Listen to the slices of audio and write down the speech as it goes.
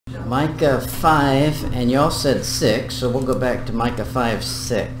Micah 5, and y'all said 6, so we'll go back to Micah 5,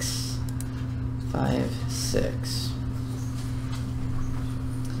 6. 5, 6.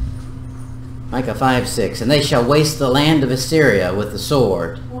 Micah 5, 6. And they shall waste the land of Assyria with the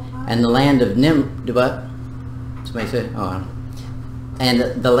sword, and the land of what? Somebody said, oh, and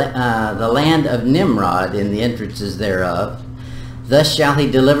the land of Nimrod in the entrances thereof. Thus shall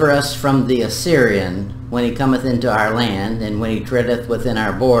he deliver us from the Assyrian when he cometh into our land, and when he treadeth within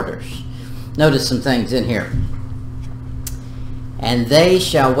our borders. Notice some things in here. And they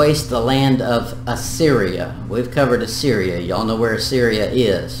shall waste the land of Assyria. We've covered Assyria. Y'all know where Assyria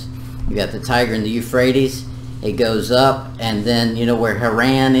is. You got the Tiger and the Euphrates. It goes up, and then you know where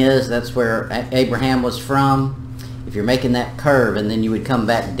Haran is. That's where Abraham was from. If you're making that curve, and then you would come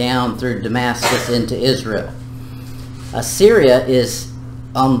back down through Damascus into Israel. Assyria is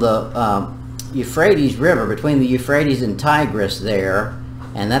on the Euphrates River, between the Euphrates and Tigris there,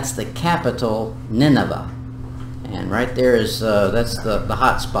 and that's the capital, Nineveh. And right there is, that's the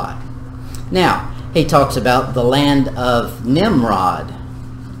hot spot. Now, he talks about the land of Nimrod.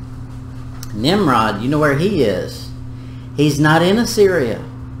 Nimrod, you know where he is. He's not in Assyria.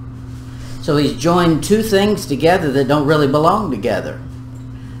 So he's joined two things together that don't really belong together.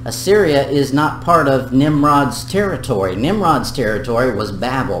 Assyria is not part of Nimrod's territory. Nimrod's territory was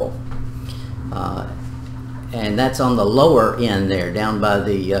Babel. And that's on the lower end there, down by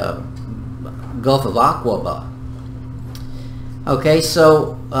the Gulf of Aqaba. Okay,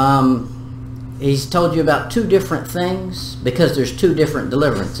 so he's told you about two different things because there's two different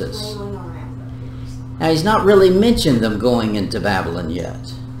deliverances. Now, he's not really mentioned them going into Babylon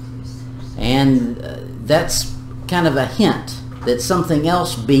yet. And that's kind of a hint that something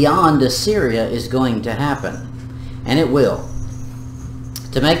else beyond Assyria is going to happen. And it will.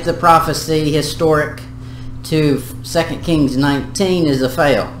 To make the prophecy historic to 2 Kings 19 is a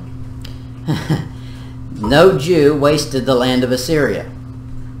fail. No Jew wasted the land of Assyria.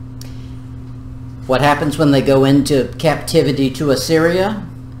 What happens when they go into captivity to Assyria?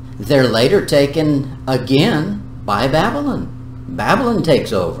 They're later taken again by Babylon. Babylon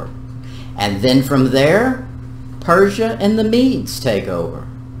takes over. And then from there, Persia and the Medes take over.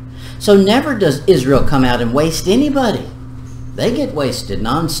 So never does Israel come out and waste anybody. They get wasted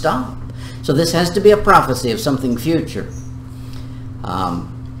nonstop. So this has to be a prophecy of something future.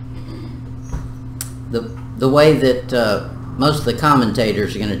 The way that most of the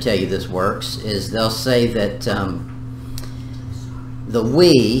commentators are going to tell you this works is they'll say that the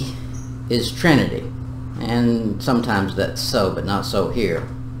we is Trinity. And sometimes that's so, but not so here.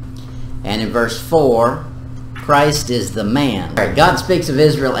 And in verse 4, Christ is the man. All right, God speaks of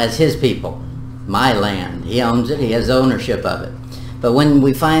Israel as his people, my land. He owns it. He has ownership of it. But when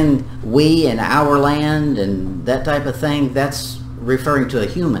we find we and our land and that type of thing, that's referring to a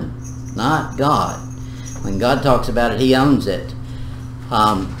human, not God. When God talks about it, he owns it.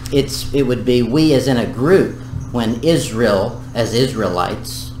 It would be we as in a group when Israel, as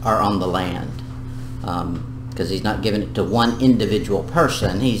Israelites, are on the land. Because he's not giving it to one individual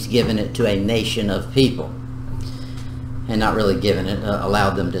person. He's given it to a nation of people. And not really giving it,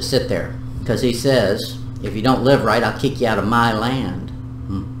 allowed them to sit there. Because he says, if you don't live right, I'll kick you out of my land.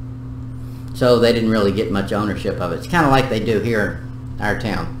 So they didn't really get much ownership of it. It's kind of like they do here in our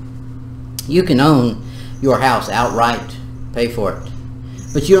town. You can own your house outright, pay for it.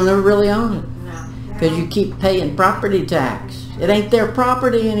 But you don't ever really own it. Because you keep paying property tax. It ain't their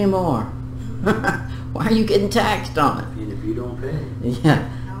property anymore. Why are you getting taxed on it? And if you don't pay. Yeah,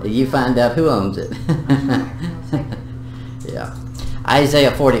 you find out who owns it. Yeah.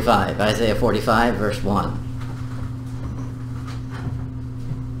 Isaiah 45. Isaiah 45, verse 1.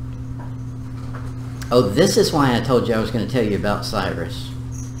 Oh, this is why I told you I was going to tell you about Cyrus.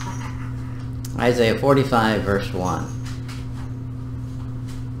 Isaiah 45, verse 1.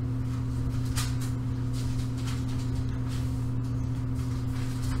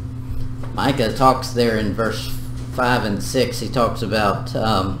 Micah talks there in verse 5 and 6. He talks about,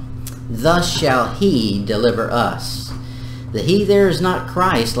 thus shall he deliver us. The he there is not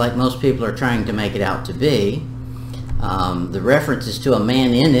Christ, like most people are trying to make it out to be. The reference is to a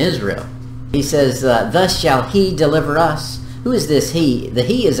man in Israel. He says, thus shall he deliver us. Who is this he? The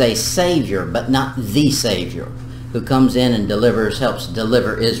he is a savior, but not the savior, who comes in and delivers, helps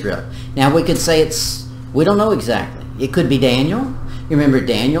deliver Israel. Now we could say we don't know exactly. It could be Daniel. You remember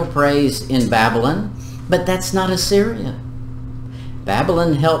Daniel prays in Babylon, but that's not Assyria.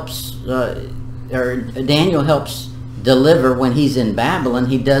 Babylon helps, or Daniel helps deliver when he's in Babylon.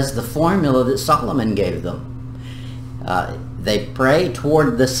 He does the formula that Solomon gave them. They pray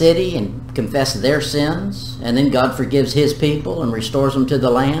toward the city and confess their sins, and then God forgives his people and restores them to the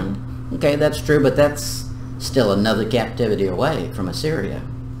land. Okay, that's true, but that's still another captivity away from Assyria.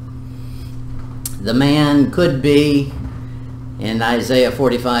 The man could be in Isaiah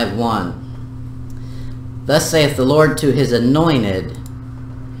 45:1. Thus saith the Lord to his anointed.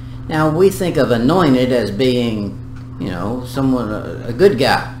 Now we think of anointed as being, someone, a good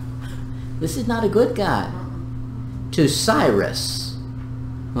guy. This is not a good guy. To Cyrus.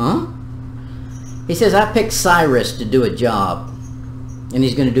 Huh? He says, I picked Cyrus to do a job, and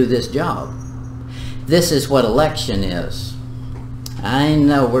he's going to do this job. This is what election is. I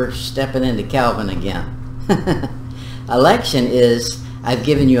know we're stepping into Calvin again. Election is, I've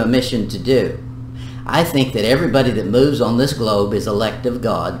given you a mission to do. I think that everybody that moves on this globe is elect of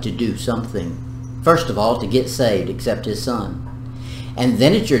God to do something. First of all, to get saved, accept his son. And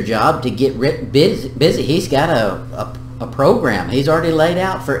then it's your job to get busy. He's got a program. He's already laid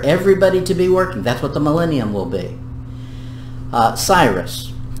out for everybody to be working. That's what the millennium will be.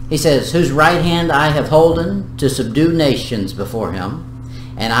 Cyrus. He says, whose right hand I have holden to subdue nations before him,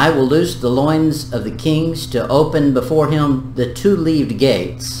 and I will loose the loins of the kings to open before him the two-leaved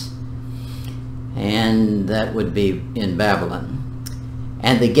gates. And that would be in Babylon.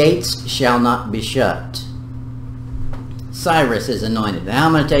 And the gates shall not be shut. Cyrus is anointed. Now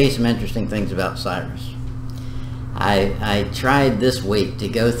I'm going to tell you some interesting things about Cyrus. I tried this week to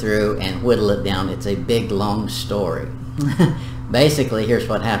go through and whittle it down. It's a big, long story. Basically, here's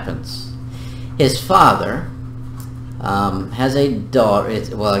what happens. His father has a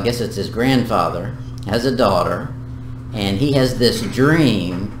daughter. Well, I guess it's his grandfather has a daughter, and he has this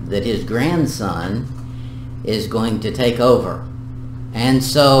dream that his grandson is going to take over. And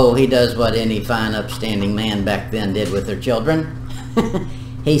so he does what any fine upstanding man back then did with their children.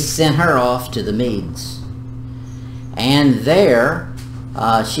 He sent her off to the Medes. And there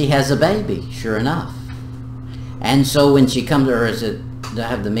she has a baby, sure enough. And so when she comes to her, do I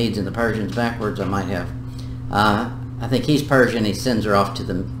have the Medes and the Persians backwards? I might have. I think he's Persian. He sends her off to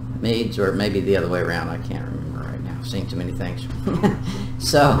the Medes, or maybe the other way around. I can't remember right now. I've seen too many things.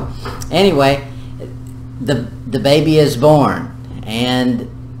 So anyway, the baby is born. And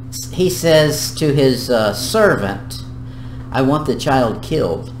he says to his servant, I want the child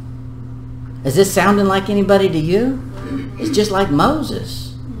killed. Is this sounding like anybody to you? It's just like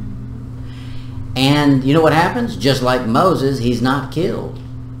Moses. And you know what happens? Just like Moses, he's not killed.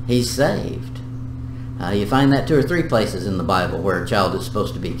 He's saved. You find that 2 or 3 places in the Bible where a child is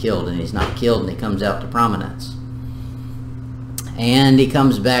supposed to be killed and he's not killed and he comes out to prominence. And he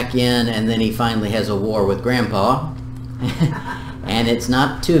comes back in, and then he finally has a war with Grandpa. And it's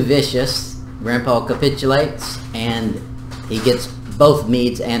not too vicious. Grandpa capitulates, and he gets both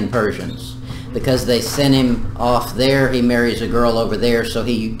Medes and Persians. Because they sent him off there, he marries a girl over there so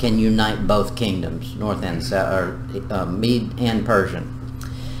he can unite both kingdoms, North and South, or Mede and Persian.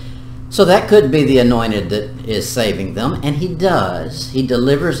 So that could be the anointed that is saving them, and he does. He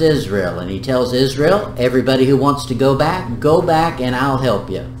delivers Israel, and he tells Israel, everybody who wants to go back and I'll help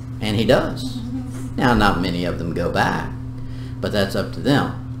you. And he does. Now, not many of them go back, but that's up to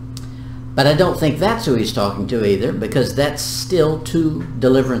them. But I don't think that's who he's talking to either, because that's still 2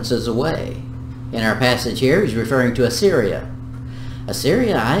 deliverances away. In our passage here, he's referring to Assyria.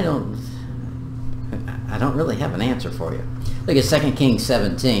 Assyria, I don't really have an answer for you. Look at 2 Kings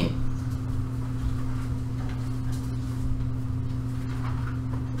 17.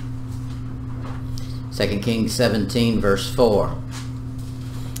 2 Kings 17, verse 4.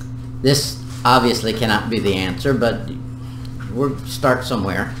 This obviously cannot be the answer, but we'll start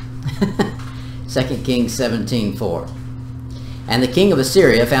somewhere. 2 Kings 17, 4. And the king of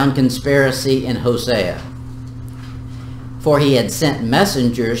Assyria found conspiracy in Hosea, for he had sent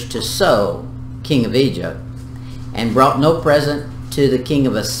messengers to So, king of Egypt, and brought no present to the king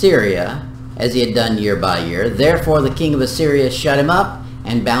of Assyria, as he had done year by year. Therefore the king of Assyria shut him up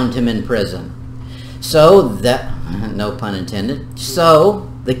and bound him in prison. So that, no pun intended,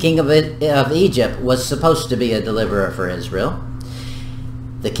 so the king of Egypt was supposed to be a deliverer for Israel.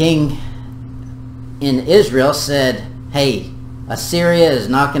 The king in Israel said, hey, Assyria is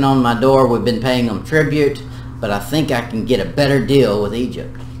knocking on my door. We've been paying them tribute, but I think I can get a better deal with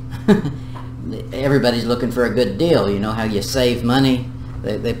Egypt. Everybody's looking for a good deal. You know how you save money?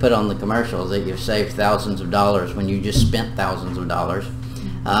 They put on the commercials that you've saved thousands of dollars when you just spent thousands of dollars.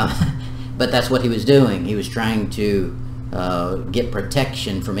 But that's what he was doing. He was trying to get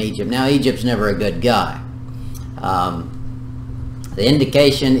protection from Egypt. Now, Egypt's never a good guy. The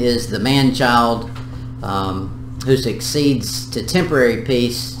indication is the man-child who succeeds to temporary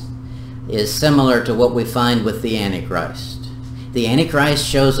peace is similar to what we find with the Antichrist. The Antichrist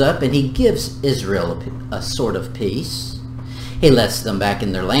shows up and he gives Israel a sort of peace. He lets them back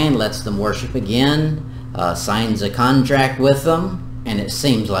in their land, lets them worship again, signs a contract with them, and it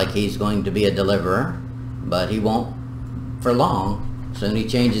seems like he's going to be a deliverer, but he won't for long. Soon he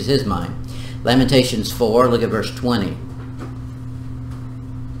changes his mind. Lamentations 4, look at verse 20.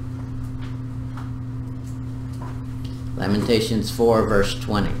 Lamentations 4, verse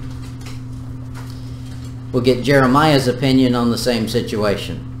 20. We'll get Jeremiah's opinion on the same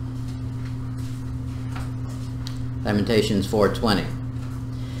situation. Lamentations 4:20.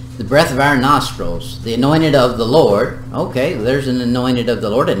 The breath of our nostrils, the anointed of the Lord. Okay, there's an anointed of the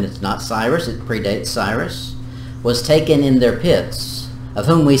Lord, and it's not Cyrus, it predates Cyrus. Was taken in their pits, of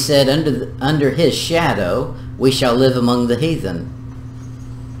whom we said, under his shadow we shall live among the heathen.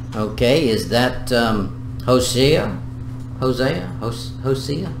 Okay, is that Hosea, whatever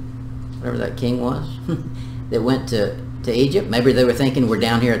that king was, that went to Egypt? Maybe they were thinking, we're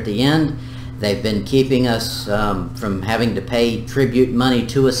down here at the end. They've been keeping us from having to pay tribute money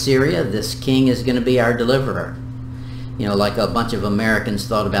to Assyria. This king is going to be our deliverer. You know, like a bunch of Americans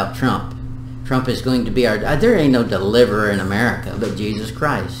thought about Trump. Trump is going to be our... There ain't no deliverer in America but Jesus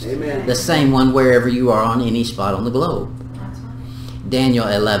Christ. Amen. The same one wherever you are on any spot on the globe. Daniel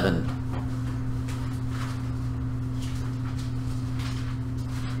 11.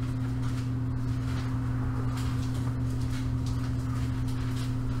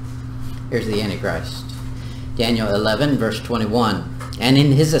 Here's the Antichrist. Daniel 11, verse 21. And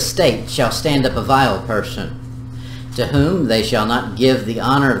in his estate shall stand up a vile person, to whom they shall not give the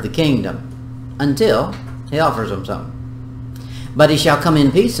honor of the kingdom, until he offers them something. But he shall come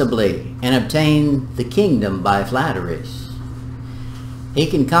in peaceably, and obtain the kingdom by flatteries. He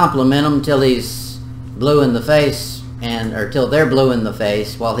can compliment them till he's blue in the face, or till they're blue in the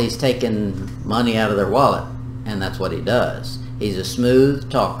face, while he's taking money out of their wallet. And that's what he does. He's a smooth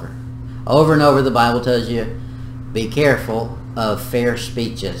talker. Over and over the Bible tells you, be careful of fair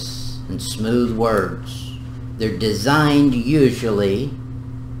speeches and smooth words. They're designed usually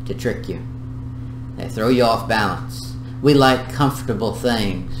to trick you. They throw you off balance. We like comfortable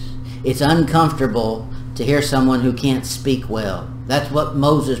things. It's uncomfortable to hear someone who can't speak well. That's what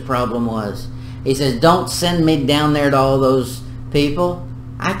Moses' problem was. He says, don't send me down there to all those people.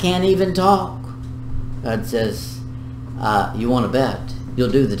 I can't even talk. God says, you want to bet?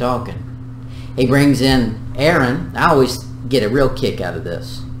 You'll do the talking. He brings in Aaron. I always get a real kick out of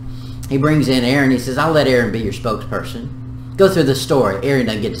this. He brings in Aaron. He says, I'll let Aaron be your spokesperson. Go through the story. Aaron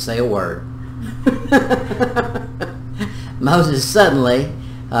doesn't get to say a word. Moses suddenly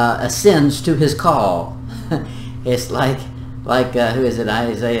ascends to his call. It's like who is it?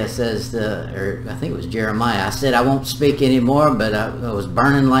 Isaiah says, or I think it was Jeremiah. I said, I won't speak anymore, but I was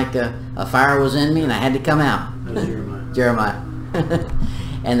burning like a fire was in me, and I had to come out. That was Jeremiah.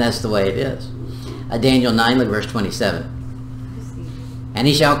 And that's the way it is. Daniel 9, look, verse 27. And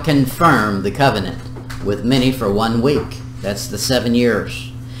he shall confirm the covenant with many for 1 week. That's the 7 years.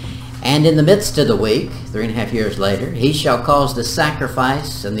 And in the midst of the week, 3.5 years later, he shall cause the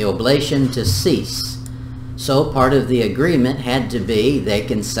sacrifice and the oblation to cease. So part of the agreement had to be they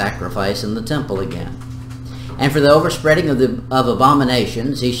can sacrifice in the temple again. And for the overspreading of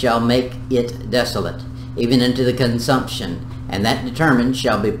abominations, he shall make it desolate, even into the consumption, and that determined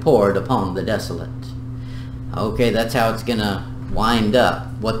shall be poured upon the desolate. Okay, that's how it's going to wind up.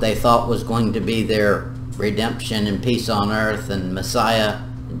 What they thought was going to be their redemption and peace on earth and Messiah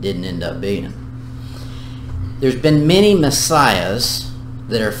didn't end up being. There's been many messiahs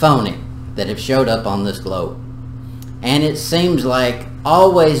that are phony that have showed up on this globe. And it seems like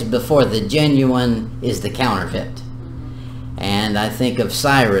always before the genuine is the counterfeit. And I think of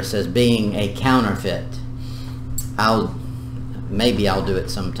Cyrus as being a counterfeit. Maybe I'll do it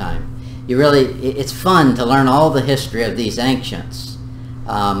sometime. It's fun to learn all the history of these ancients.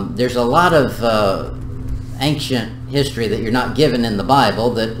 There's a lot of ancient history that you're not given in the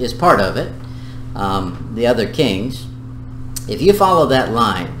Bible that is part of it. The other kings. If you follow that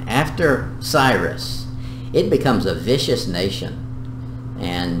line, after Cyrus, it becomes a vicious nation.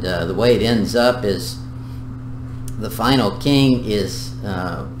 And the way it ends up is the final king is,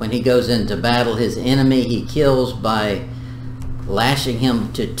 when he goes into battle, his enemy he kills by lashing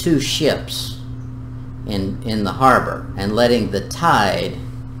him to 2 ships in the harbor and letting the tide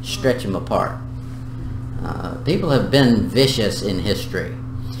stretch him apart. People have been vicious in history.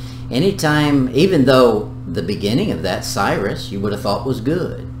 Anytime, even though the beginning of that Cyrus you would have thought was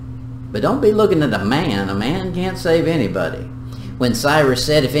good. But don't be looking at a man. A man can't save anybody. When Cyrus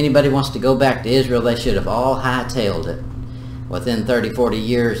said if anybody wants to go back to Israel, they should have all hightailed it. Within 30, 40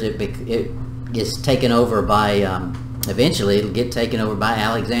 years, it is taken over by Eventually, it'll get taken over by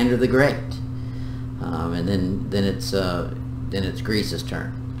Alexander the Great, and then it's Greece's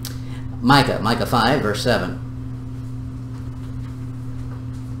turn. Micah 5, verse 7.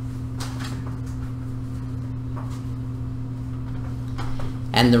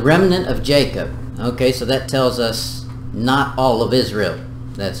 And the remnant of Jacob. Okay, so that tells us not all of Israel.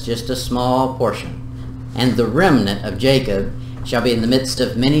 That's just a small portion. And the remnant of Jacob shall be in the midst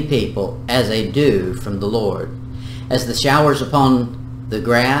of many people, as a dew from the Lord, as the showers upon the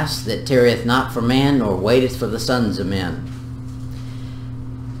grass, that tarrieth not for man, nor waiteth for the sons of men.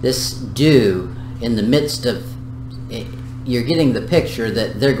 This dew in the midst of, you're getting the picture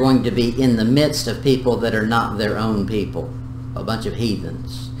that they're going to be in the midst of people that are not their own people, a bunch of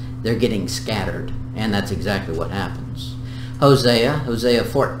heathens. They're getting scattered, and that's exactly what happens. Hosea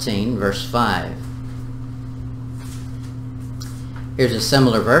 14, verse 5. Here's a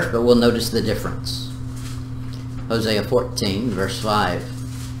similar verse, but we'll notice the difference. Hosea 14, verse 5.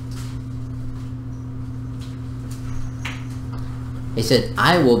 He said,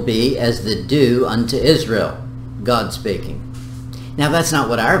 I will be as the dew unto Israel, God speaking. Now that's not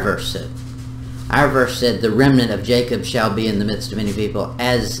what our verse said. Our verse said, the remnant of Jacob shall be in the midst of many people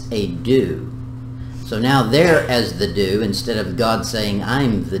as a dew. So now they're as the dew, instead of God saying,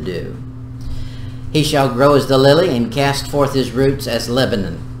 I'm the dew. He shall grow as the lily and cast forth his roots as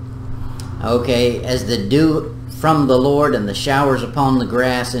Lebanon. Okay, as the dew from the Lord and the showers upon the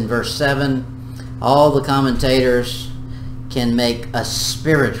grass in verse 7, all the commentators can make a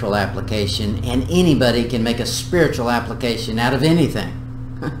spiritual application, and anybody can make a spiritual application out of anything.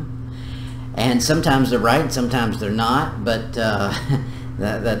 And sometimes they're right, sometimes they're not, but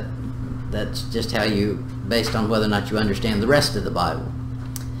that's just how you, based on whether or not you understand the rest of the Bible.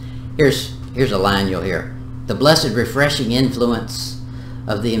 Here's a line you'll hear. The blessed refreshing influence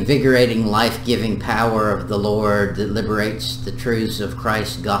of the invigorating life-giving power of the Lord that liberates the truths of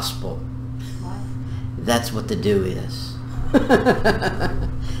Christ's gospel. That's what the dew is.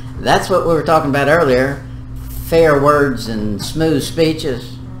 That's what we were talking about earlier. Fair words and smooth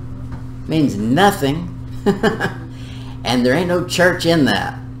speeches means nothing. And there ain't no church in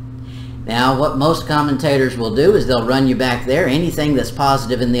that. Now, what most commentators will do is they'll run you back there. Anything that's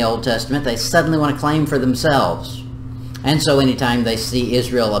positive in the Old Testament, they suddenly want to claim for themselves. And so anytime they see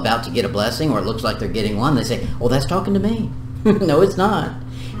Israel about to get a blessing, or it looks like they're getting one, they say, oh, that's talking to me. No, it's not.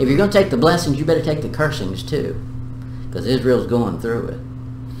 If you're going to take the blessings, you better take the cursings too, because Israel's going through it.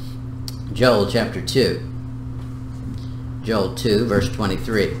 Joel chapter 2. Joel 2, verse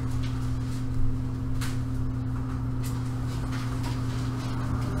 23.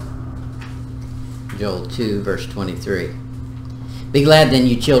 Joel 2, verse 23. Be glad then,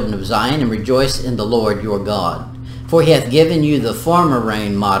 you children of Zion, and rejoice in the Lord your God. For he hath given you the former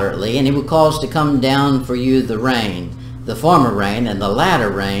rain moderately, and he will cause to come down for you the rain, the former rain and the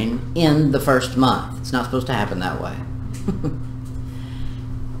latter rain, in the first month. It's not supposed to happen that way.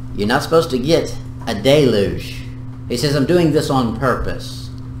 You're not supposed to get a deluge. He says, I'm doing this on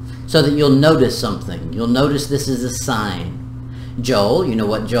purpose, so that you'll notice something. You'll notice this is a sign. Joel, you know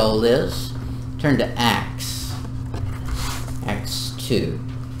what Joel is? Turn to Acts. Acts 2.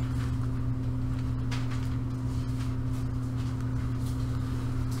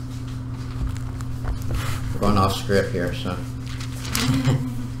 We're going off script here, so.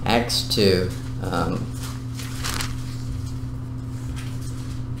 Acts 2.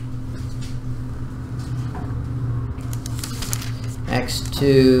 Acts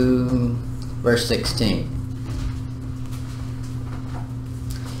 2, verse 16.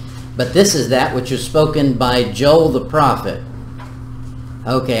 But this is that which was spoken by Joel the prophet.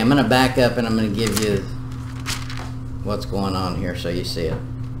 Okay, I'm going to back up and I'm going to give you what's going on here so you see it.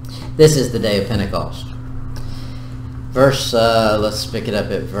 This is the day of Pentecost. Let's pick it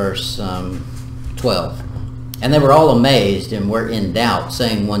up at verse 12. And they were all amazed and were in doubt,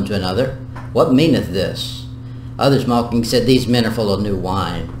 saying one to another, what meaneth this? Others mocking said, these men are full of new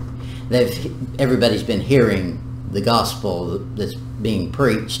wine. Everybody's been hearing the gospel that's being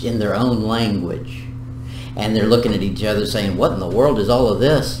preached in their own language. And they're looking at each other saying, what in the world is all of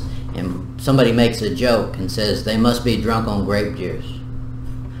this? And somebody makes a joke and says, they must be drunk on grape juice.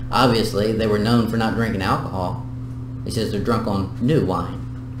 Obviously, they were known for not drinking alcohol. He says they're drunk on new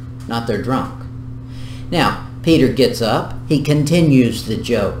wine, not they're drunk. Now, Peter gets up. He continues the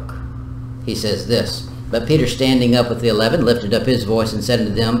joke. He says this, but Peter, standing up with the 11, lifted up his voice and said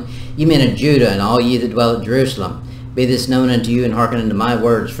unto them, ye men of Judah, and all ye that dwell at Jerusalem, be this known unto you, and hearken unto my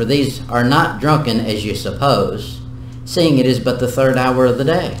words. For these are not drunken, as you suppose, seeing it is but the third hour of the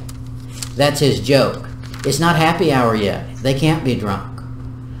day. That's his joke. It's not happy hour yet. They can't be drunk.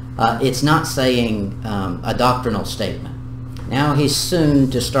 It's not saying a doctrinal statement. Now he's soon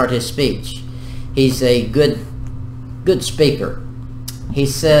to start his speech. He's a good speaker. He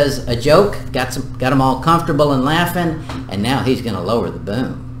says a joke, got them all comfortable and laughing, and now he's going to lower the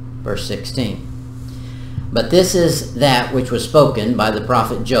boom. Verse 16. But this is that which was spoken by the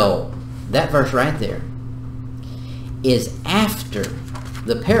prophet Joel. That verse right there is after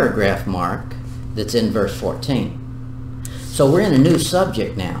the paragraph mark that's in verse 14. So we're in a new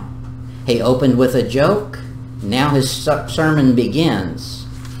subject now. He opened with a joke. Now his sermon begins.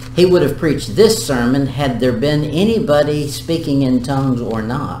 He would have preached this sermon had there been anybody speaking in tongues or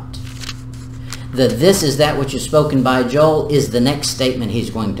not. The this is that which is spoken by Joel is the next statement he's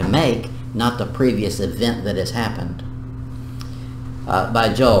going to make, not the previous event that has happened.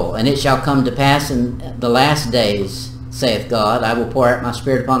 By Joel. And it shall come to pass in the last days, saith God, I will pour out my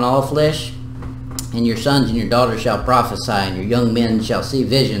spirit upon all flesh, and your sons and your daughters shall prophesy, and your young men shall see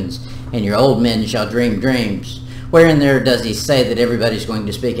visions, and your old men shall dream dreams. Where in there does he say that everybody's going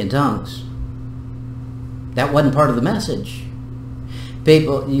to speak in tongues? That wasn't part of the message.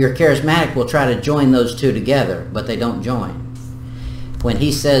 People, your charismatic will try to join those two together, but they don't join. When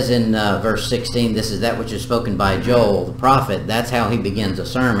he says in verse 16, this is that which is spoken by Joel, the prophet, that's how he begins a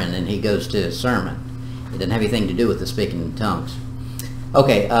sermon, and he goes to his sermon. It doesn't have anything to do with the speaking in tongues.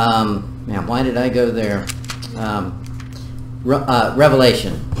 Okay, now why did I go there?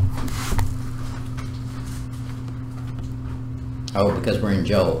 Revelation. Oh, because we're in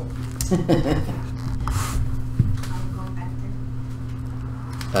Joel.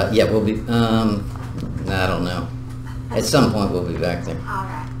 Yeah, we'll be, I don't know. At some point we'll be back there. All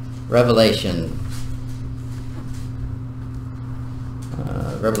right. Revelation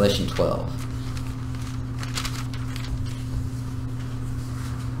 12.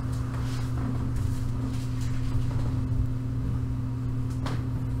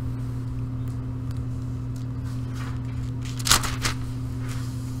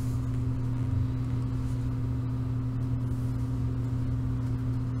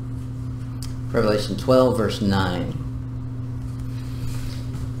 Revelation 12, verse 9.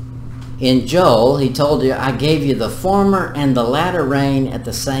 In Joel, he told you, I gave you the former and the latter rain at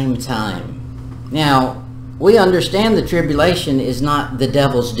the same time. Now, we understand the tribulation is not the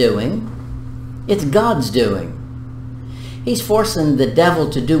devil's doing. It's God's doing. He's forcing the devil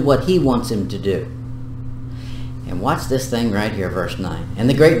to do what he wants him to do. And watch this thing right here, verse 9. And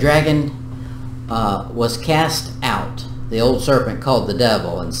the great dragon was cast out, the old serpent called the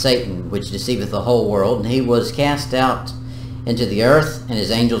devil, and Satan, which deceiveth the whole world. And he was cast out into the earth, and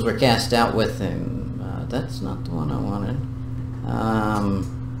his angels were cast out with him. That's not the one I wanted.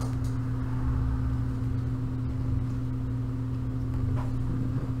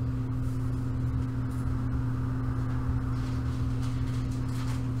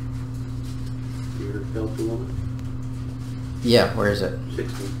 You ever felt the woman? Yeah, where is it?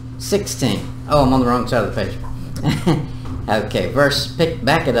 16. 16. Oh, I'm on the wrong side of the page. Okay,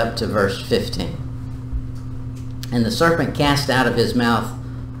 back it up to verse 15. And the serpent cast out of his mouth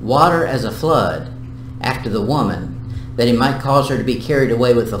water as a flood after the woman, that he might cause her to be carried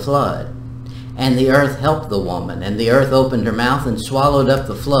away with the flood. And the earth helped the woman, and the earth opened her mouth and swallowed up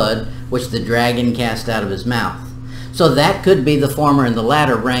the flood which the dragon cast out of his mouth. So that could be the former and the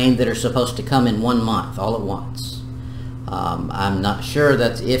latter rain that are supposed to come in 1 month, all at once. I'm not sure.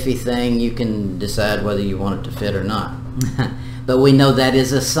 That's an iffy thing. You can decide whether you want it to fit or not. But we know that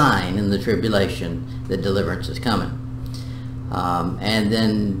is a sign in the tribulation that deliverance is coming. And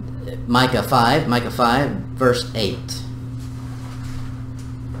then Micah 5, verse 8.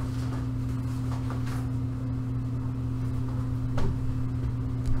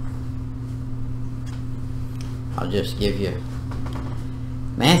 I'll just give you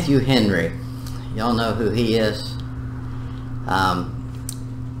Matthew Henry. Y'all know who he is.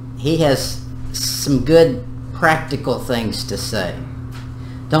 He has some good practical things to say.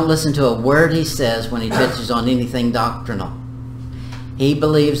 Don't listen to a word he says when he touches on anything doctrinal. He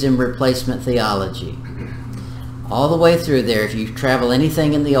believes in replacement theology. All the way through there, if you travel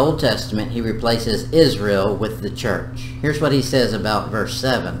anything in the Old Testament, he replaces Israel with the church. Here's what he says about verse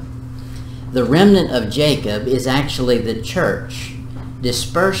 7. The remnant of Jacob is actually the church,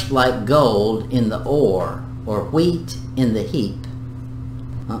 dispersed like gold in the ore, or wheat in the heap.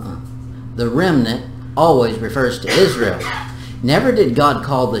 The remnant always refers to Israel. Never did God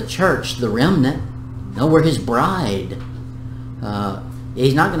call the church the remnant. No, we're his bride.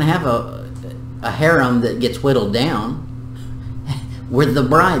 He's not going to have a harem that gets whittled down. We're the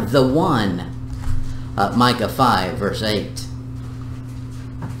bride, the one. Micah 5, verse 8.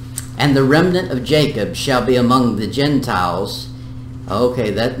 And the remnant of Jacob shall be among the Gentiles, Okay,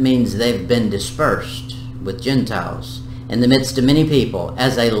 that means they've been dispersed with Gentiles in the midst of many people,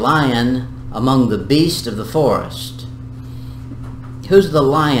 as a lion among the beasts of the forest. Who's the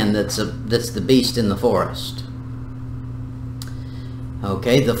lion that's the beast in the forest?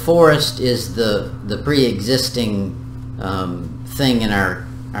 Okay, the forest is the pre-existing thing in our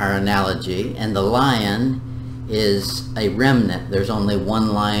analogy, and the lion is a remnant. There's only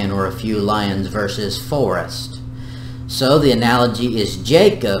one lion or a few lions versus forest. So the analogy is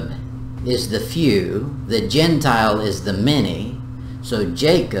Jacob is the few, the Gentile is the many, so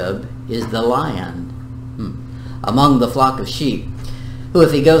Jacob is the lion among the flock of sheep, who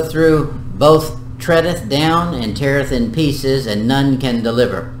if he go through both treadeth down and teareth in pieces, and none can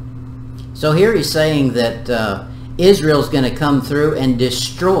deliver. So here he's saying that Israel's going to come through and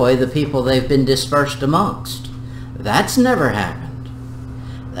destroy the people they've been dispersed amongst. That's never happened.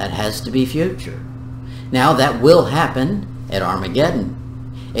 That has to be future. Now that will happen at Armageddon.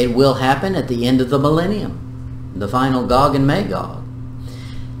 It will happen at the end of the millennium, the final Gog and Magog.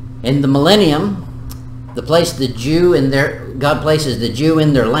 In the millennium, God places the Jew in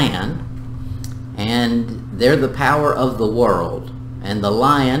their land, and they're the power of the world. And the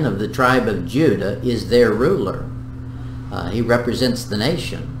Lion of the tribe of Judah is their ruler. He represents the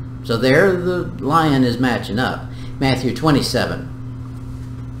nation. So there the lion is matching up. Matthew 27.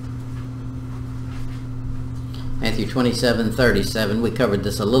 Matthew 27:37. We covered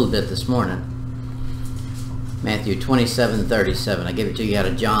this a little bit this morning. Matthew 27:37. I gave it to you out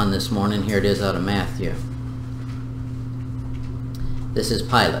of John this morning. Here it is out of Matthew. This is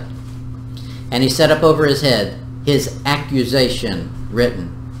Pilate. And he set up over his head his accusation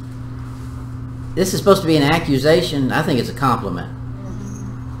written. This is supposed to be an accusation. I think it's a compliment.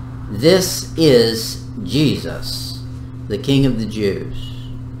 This is Jesus, the King of the Jews.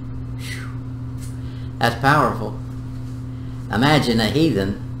 Whew. That's powerful. Imagine a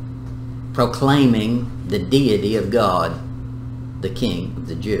heathen proclaiming the deity of God, the King of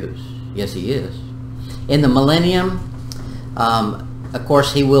the Jews. Yes, he is. In the millennium, of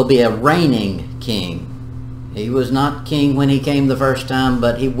course, he will be a reigning king. He was not king when he came the first time,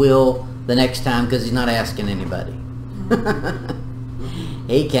 but he will the next time, because he's not asking anybody.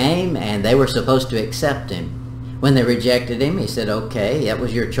 He came and they were supposed to accept him. When they rejected him, he said, okay, that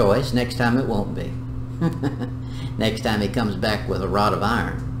was your choice. Next time it won't be. Next time he comes back with a rod of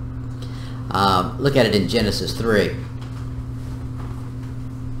iron. Look at it in Genesis 3.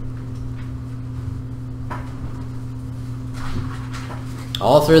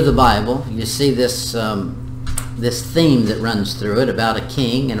 All through the Bible, you see this this theme that runs through it about a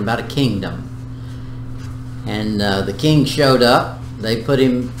king and about a kingdom. And the king showed up. They put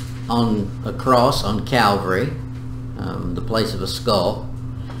him on a cross on Calvary, the place of a skull,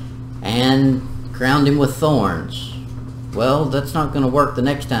 and crowned him with thorns. Well, that's not going to work the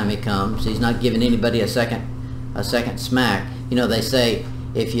next time he comes. He's not giving anybody a second smack. You know, they say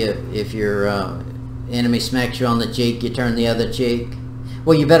if your enemy smacks you on the cheek, you turn the other cheek.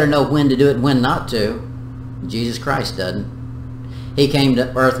 Well, you better know when to do it and when not to. Jesus Christ doesn't. He came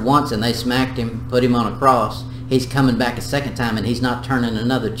to earth once and they smacked him, put him on a cross. He's coming back a second time and he's not turning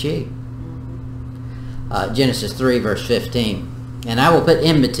another cheek. Genesis 3 verse 15. And I will put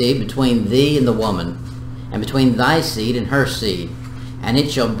enmity between thee and the woman, and between thy seed and her seed. And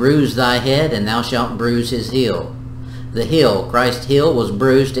it shall bruise thy head, and thou shalt bruise his heel. The heel, Christ's heel, was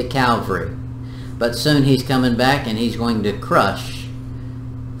bruised at Calvary. But soon he's coming back and he's going to crush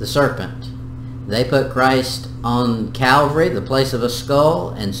the serpent. They put Christ on Calvary, the place of a skull,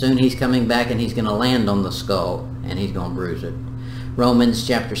 and soon he's coming back and he's going to land on the skull and he's going to bruise it. Romans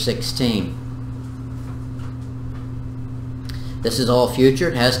chapter 16. This is all future.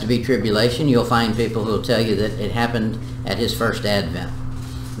 It has to be tribulation. You'll find people who will tell you that it happened at his first advent,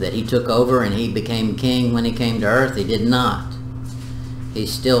 that he took over and he became king when he came to earth. He did not.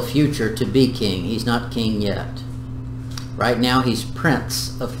 He's still future to be king. He's not king yet. Right now he's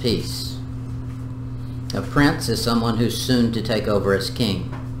Prince of Peace. A prince is someone who's soon to take over as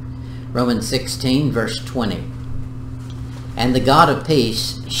king. Romans 16 verse 20. And the God of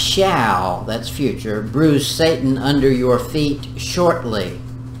peace shall, that's future, bruise Satan under your feet shortly.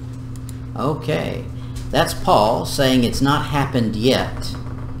 Okay, that's Paul saying it's not happened yet.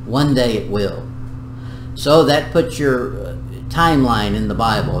 One day it will. So that puts your timeline in the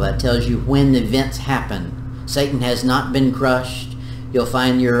Bible. That tells you when the events happen. Satan has not been crushed. You'll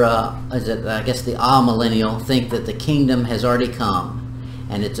find your, I guess the amillennial think that the kingdom has already come.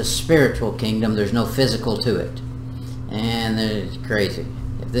 And it's a spiritual kingdom. There's no physical to it. And it's crazy.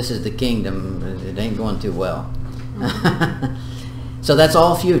 If this is the kingdom, it ain't going too well. So that's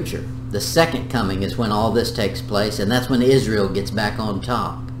all future. The second coming is when all this takes place, and that's when Israel gets back on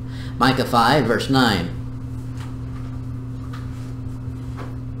top. Micah 5, verse 9.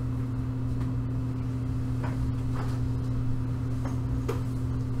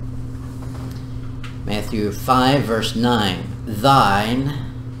 Matthew 5, verse 9. Thine,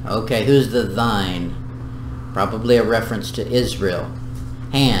 okay, who's the thine? Probably a reference to Israel.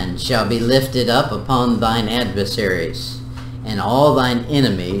 Hand shall be lifted up upon thine adversaries, and all thine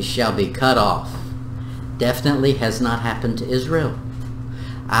enemies shall be cut off. Definitely has not happened to Israel.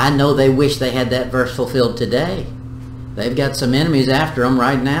 I know they wish they had that verse fulfilled today. They've got some enemies after them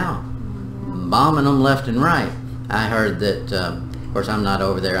right now, bombing them left and right. I heard that, of course I'm not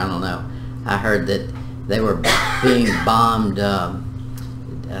over there, I don't know. I heard that they were being bombed,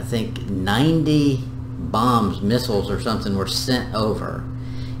 I think 90 bombs, missiles or something were sent over.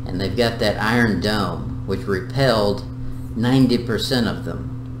 And they've got that Iron Dome, which repelled 90% of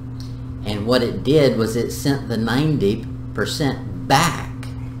them. And what it did was it sent the 90% back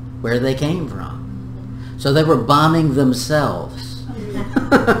where they came from. So they were bombing themselves.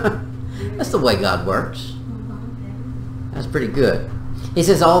 That's the way God works. That's pretty good. He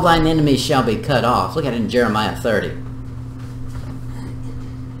says, all thine enemies shall be cut off. Look at it in Jeremiah 30.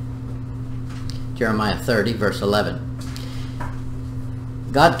 Jeremiah 30, verse 11.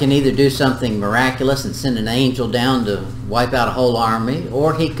 God can either do something miraculous and send an angel down to wipe out a whole army,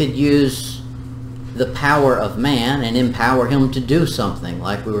 or he could use the power of man and empower him to do something,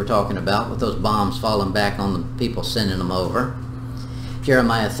 like we were talking about with those bombs falling back on the people sending them over.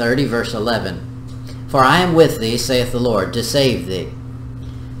 Jeremiah 30, verse 11. For I am with thee, saith the Lord, to save thee.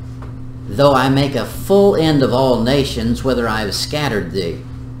 Though I make a full end of all nations, whither I have scattered thee,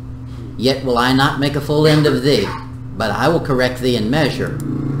 yet will I not make a full end of thee, but I will correct thee in measure.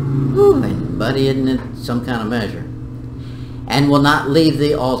 Ooh, buddy, isn't it some kind of measure? And will not leave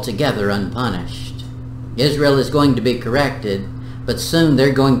thee altogether unpunished. Israel is going to be corrected, but soon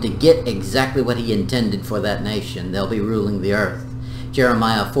they're going to get exactly what he intended for that nation. They'll be ruling the earth.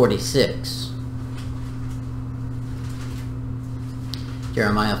 Jeremiah 46.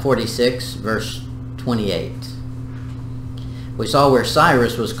 Jeremiah 46, verse 28. We saw where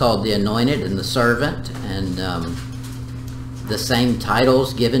Cyrus was called the anointed and the servant, and the same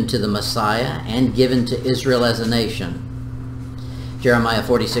titles given to the Messiah and given to Israel as a nation. Jeremiah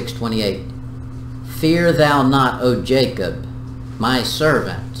 46, 28. Fear thou not, O Jacob, my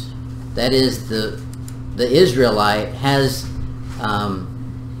servant. That is, the Israelite has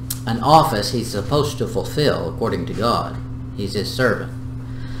an office he's supposed to fulfill according to God. He's his servant.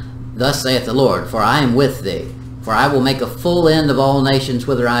 Thus saith the Lord, for I am with thee, for I will make a full end of all nations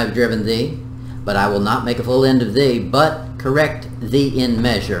whither I have driven thee, but I will not make a full end of thee, but correct thee in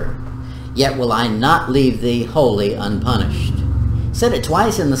measure. Yet will I not leave thee wholly unpunished. Said it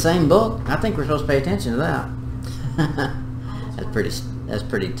twice in the same book. I think we're supposed to pay attention to that. That's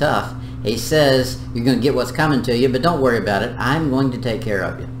pretty tough. He says, you're going to get what's coming to you, but don't worry about it. I'm going to take care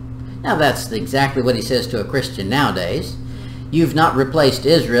of you. Now that's exactly what he says to a Christian nowadays. You've not replaced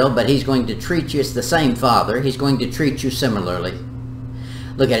Israel, but he's going to treat you, it's the same Father, he's going to treat you similarly.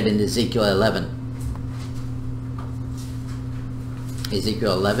 Look at it in Ezekiel 11.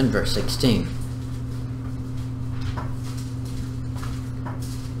 Ezekiel 11, verse 16.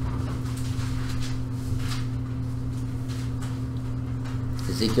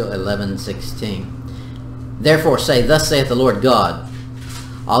 Ezekiel 11, 16. Therefore say, thus saith the Lord God,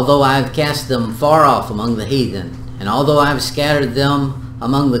 although I have cast them far off among the heathen, and although I have scattered them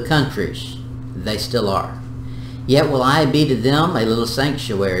among the countries, they still are. Yet will I be to them a little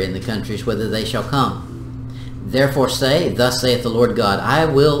sanctuary in the countries whither they shall come. Therefore say, thus saith the Lord God, I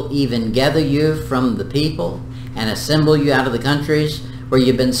will even gather you from the people, and assemble you out of the countries where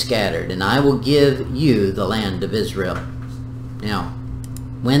you've been scattered, and I will give you the land of Israel. Now,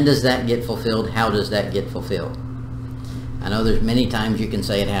 when does that get fulfilled? How does that get fulfilled? I know there's many times you can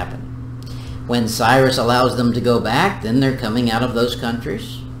say it happened. When Cyrus allows them to go back, then they're coming out of those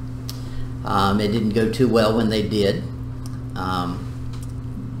countries. It didn't go too well when they did.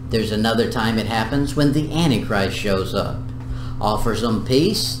 There's another time it happens when the Antichrist shows up, offers them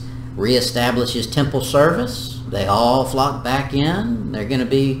peace, reestablishes temple service. They all flock back in. They're going to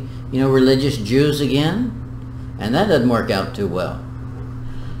be, religious Jews again. And that doesn't work out too well.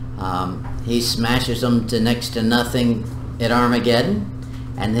 He smashes them to next to nothing at Armageddon,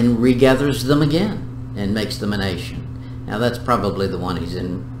 and then regathers them again and makes them a nation. Now that's probably the one he's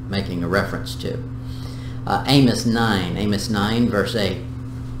making a reference to. Amos 9, verse 8.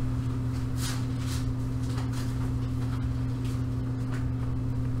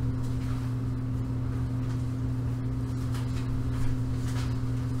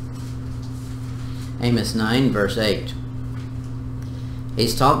 Amos 9, verse 8.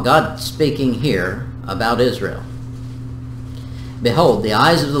 God speaking here about Israel. Behold, the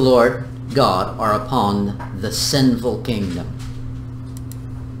eyes of the Lord God are upon the sinful kingdom.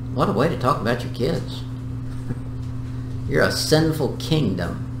 What a way to talk about your kids. You're a sinful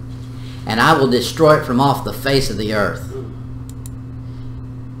kingdom, and I will destroy it from off the face of the earth.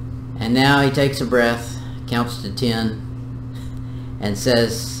 And now he takes a breath, counts to 10, and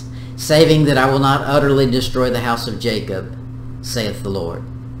says, saving that I will not utterly destroy the house of Jacob, saith the Lord.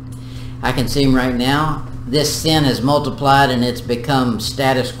 I can see him right now. This sin has multiplied and it's become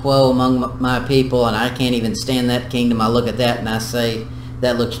status quo among my people, and I can't even stand that kingdom. I look at that and I say,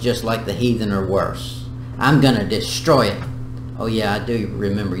 that looks just like the heathen or worse. I'm going to destroy it. Oh yeah, I do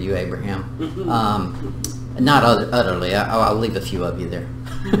remember you, Abraham. Not utterly. I'll leave a few of you there.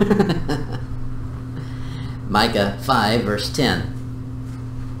 Micah 5, verse 10.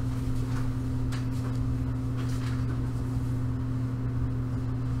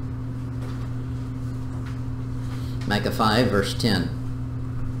 Micah 5, verse 10.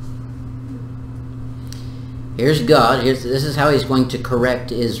 Here's God. This is how he's going to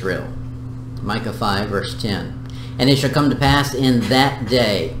correct Israel. Micah 5, verse 10. And it shall come to pass in that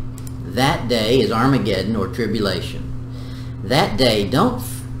day. That day is Armageddon or tribulation. That day, don't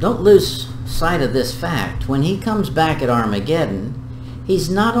lose sight of this fact. When he comes back at Armageddon, he's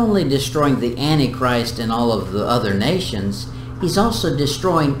not only destroying the Antichrist and all of the other nations, he's also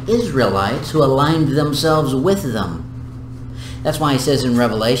destroying Israelites who aligned themselves with them. That's why he says in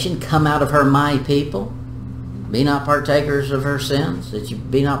Revelation, come out of her, my people. Be not partakers of her sins, that you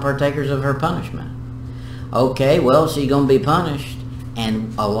be not partakers of her punishment. Okay, well, she's going to be punished.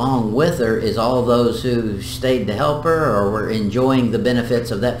 And along with her is all those who stayed to help her or were enjoying the benefits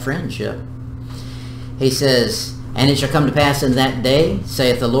of that friendship. He says, and it shall come to pass in that day,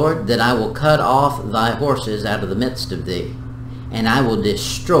 saith the Lord, that I will cut off thy horses out of the midst of thee, and I will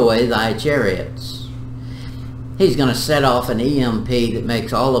destroy thy chariots. He's going to set off an EMP that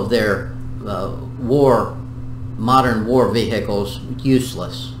makes all of their modern war vehicles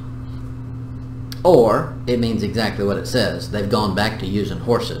useless. Or, it means exactly what it says. They've gone back to using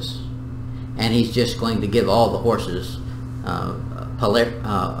horses. And he's just going to give all the horses some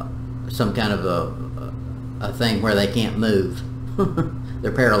kind of a thing where they can't move.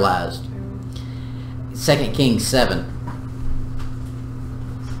 They're paralyzed. 2 Kings 7.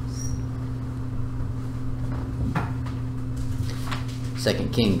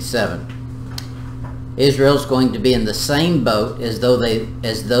 Second Kings 7. Israel's going to be in the same boat as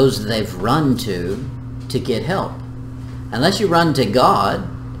those they've run to get help. Unless you run to God,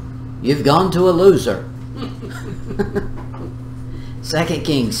 you've gone to a loser. 2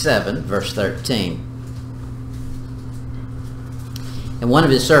 Kings 7, verse 13. And one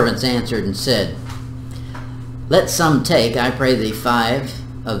of his servants answered and said, let some take, I pray thee, 5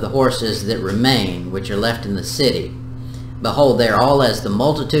 of the horses that remain, which are left in the city. Behold, they are all as the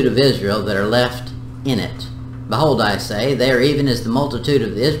multitude of Israel that are left in it. Behold, I say, they are even as the multitude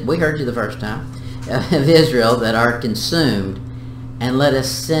of Israel, we heard you the first time, of Israel that are consumed, and let us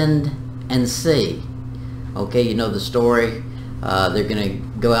send and see. Okay, you know the story. They're going to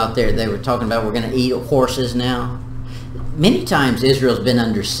go out there. They were talking about we're going to eat horses now. Many times Israel's been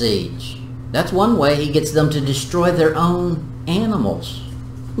under siege. That's one way he gets them to destroy their own animals.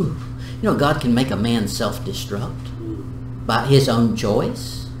 You know, God can make a man self-destruct by his own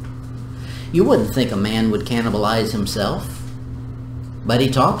choice. You wouldn't think a man would cannibalize himself, but he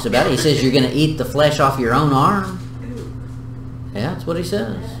talks about it. He says you're going to eat the flesh off your own arm. Yeah, that's what he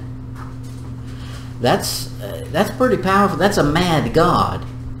says. That's pretty powerful. That's a mad God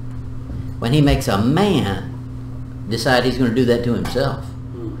when he makes a man decide he's going to do that to himself.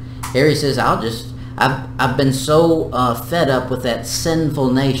 Here he says, I've been so fed up with that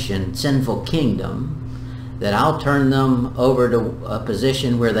sinful nation, sinful kingdom, that I'll turn them over to a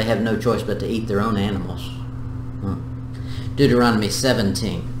position where they have no choice but to eat their own animals. Deuteronomy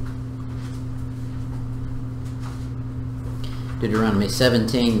 17. Deuteronomy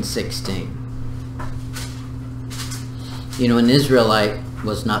 17:16. You know, an Israelite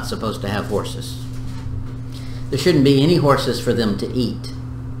was not supposed to have horses. There shouldn't be any horses for them to eat.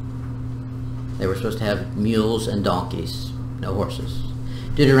 They were supposed to have mules and donkeys, no horses.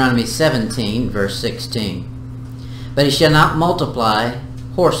 Deuteronomy 17, verse 16. But he shall not multiply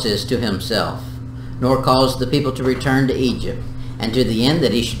horses to himself, nor cause the people to return to Egypt, and to the end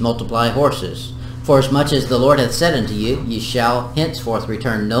that he should multiply horses. For as much as the Lord hath said unto you, ye shall henceforth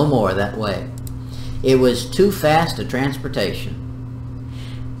return no more that way. It was too fast a transportation.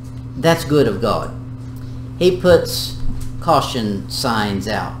 That's good of God. He puts caution signs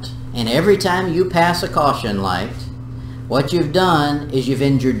out And every time you pass a caution light, what you've done is you've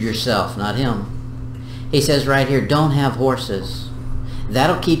injured yourself, not him. He says right here, don't have horses.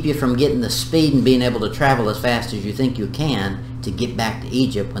 That'll keep you from getting the speed and being able to travel as fast as you think you can to get back to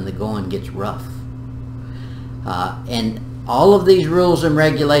Egypt when the going gets rough. And all of these rules and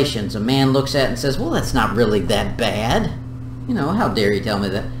regulations, a man looks at and says, well, that's not really that bad. You know, how dare you tell me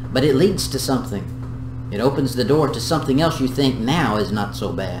that? But it leads to something. It opens the door to something else you think now is not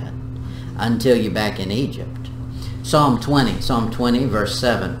so bad until you're back in Egypt. Psalm 20 verse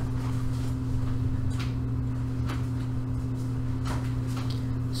 7.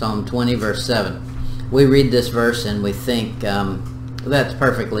 Psalm 20 verse 7. We read this verse and we think that's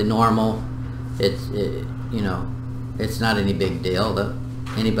perfectly normal. You know, it's not any big deal.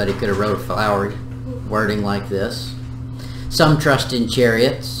 Anybody could have wrote a flowery wording like this. Some trust in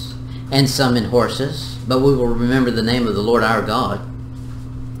chariots and some in horses, but we will remember the name of the Lord our God.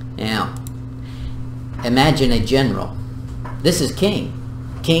 Now, imagine a general. This is King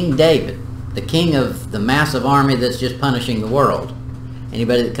David, the king of the massive army that's just punishing the world.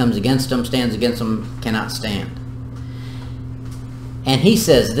 Anybody that comes against him, stands against him, cannot stand. And he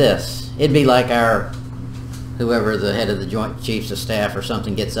says this. It'd be like whoever the head of the Joint Chiefs of Staff or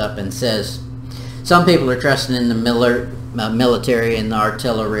something gets up and says, some people are trusting in the military and the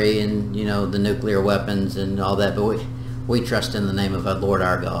artillery and, you know, the nuclear weapons and all that, but we trust in the name of our Lord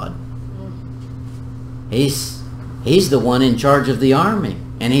our God. He's the one in charge of the army.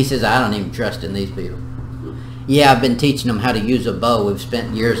 And he says, I don't even trust in these people. Yeah, I've been teaching them how to use a bow. We've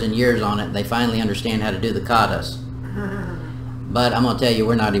spent years and years on it. They finally understand how to do the katas. But I'm going to tell you,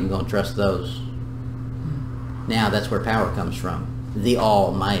 we're not even going to trust those. Now, that's where power comes from. The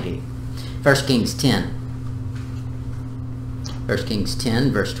Almighty. 1 Kings 10. 1 Kings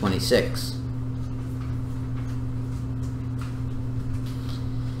 10, verse 26.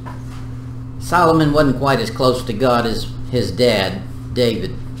 Solomon wasn't quite as close to God as his dad,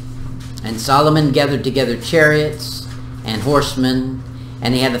 David. And Solomon gathered together chariots and horsemen,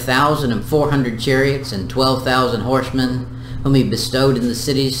 and he had 1,400 chariots and 12,000 horsemen, whom he bestowed in the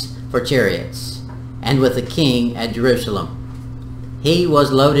cities for chariots, and with the king at Jerusalem. He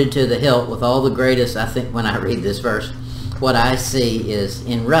was loaded to the hilt with all the greatest. I think when I read this verse, what I see is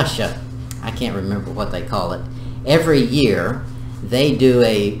in Russia, I can't remember what they call it, every year they do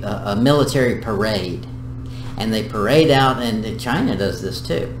a military parade. And they parade out, and China does this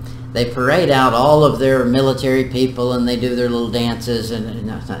too. They parade out all of their military people, and they do their little dances, and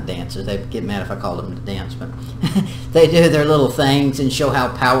no, it's not dances. They get mad if I call them to dance, but they do their little things and show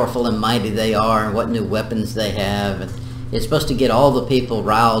how powerful and mighty they are and what new weapons they have. And it's supposed to get all the people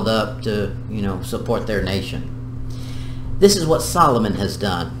riled up to, you know, support their nation. This is what Solomon has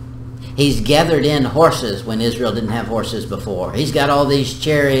done. He's gathered in horses when Israel didn't have horses before. He's got all these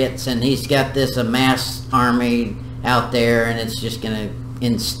chariots, and he's got this amassed army out there, and it's just going to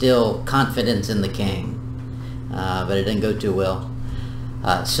instill confidence in the king. But it didn't go too well.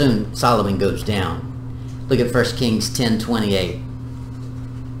 Soon Solomon goes down. Look at 1 Kings 10:28.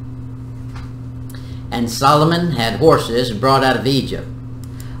 And Solomon had horses brought out of Egypt.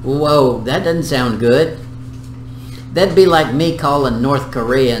 Whoa, that doesn't sound good. That'd be like me calling North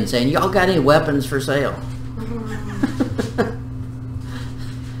Korea and saying, y'all got any weapons for sale?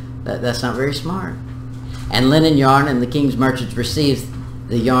 That's not very smart. And linen yarn, and the king's merchants received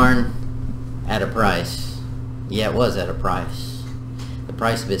the yarn at a price. Yeah, it was at a price. The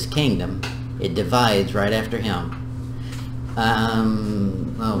price of his kingdom. It divides right after him.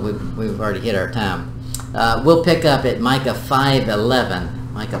 Well, we've already hit our time. We'll pick up at Micah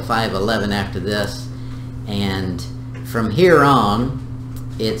 5:11. Micah 5:11 after this. And from here on,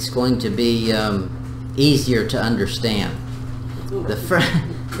 it's going to be easier to understand.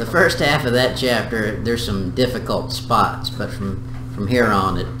 The first half of that chapter, there's some difficult spots, but from here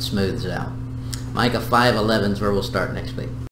on, it smooths out. Micah 5:11 is where we'll start next week.